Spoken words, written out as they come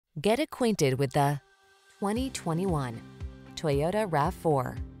Get acquainted with the 2021 Toyota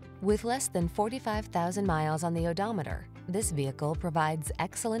RAV4. With less than 45,000 miles on the odometer, this vehicle provides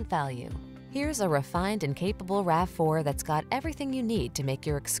excellent value. Here's a refined and capable RAV4 that's got everything you need to make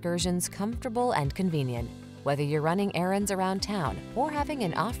your excursions comfortable and convenient. Whether you're running errands around town or having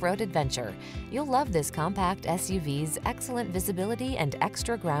an off-road adventure, you'll love this compact SUV's excellent visibility and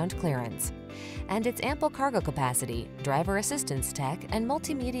extra ground clearance. And its ample cargo capacity, driver assistance tech, and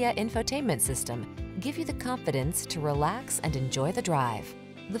multimedia infotainment system give you the confidence to relax and enjoy the drive.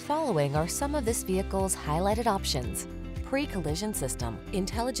 The following are some of this vehicle's highlighted options: pre-collision system,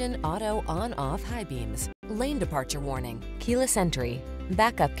 intelligent auto on-off high beams, lane departure warning, keyless entry,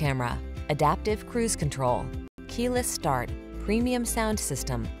 backup camera, adaptive cruise control, keyless start, premium sound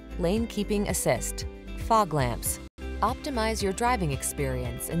system, lane keeping assist, fog lamps. Optimize your driving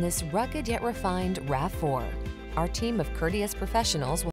experience in this rugged yet refined RAV4. Our team of courteous professionals will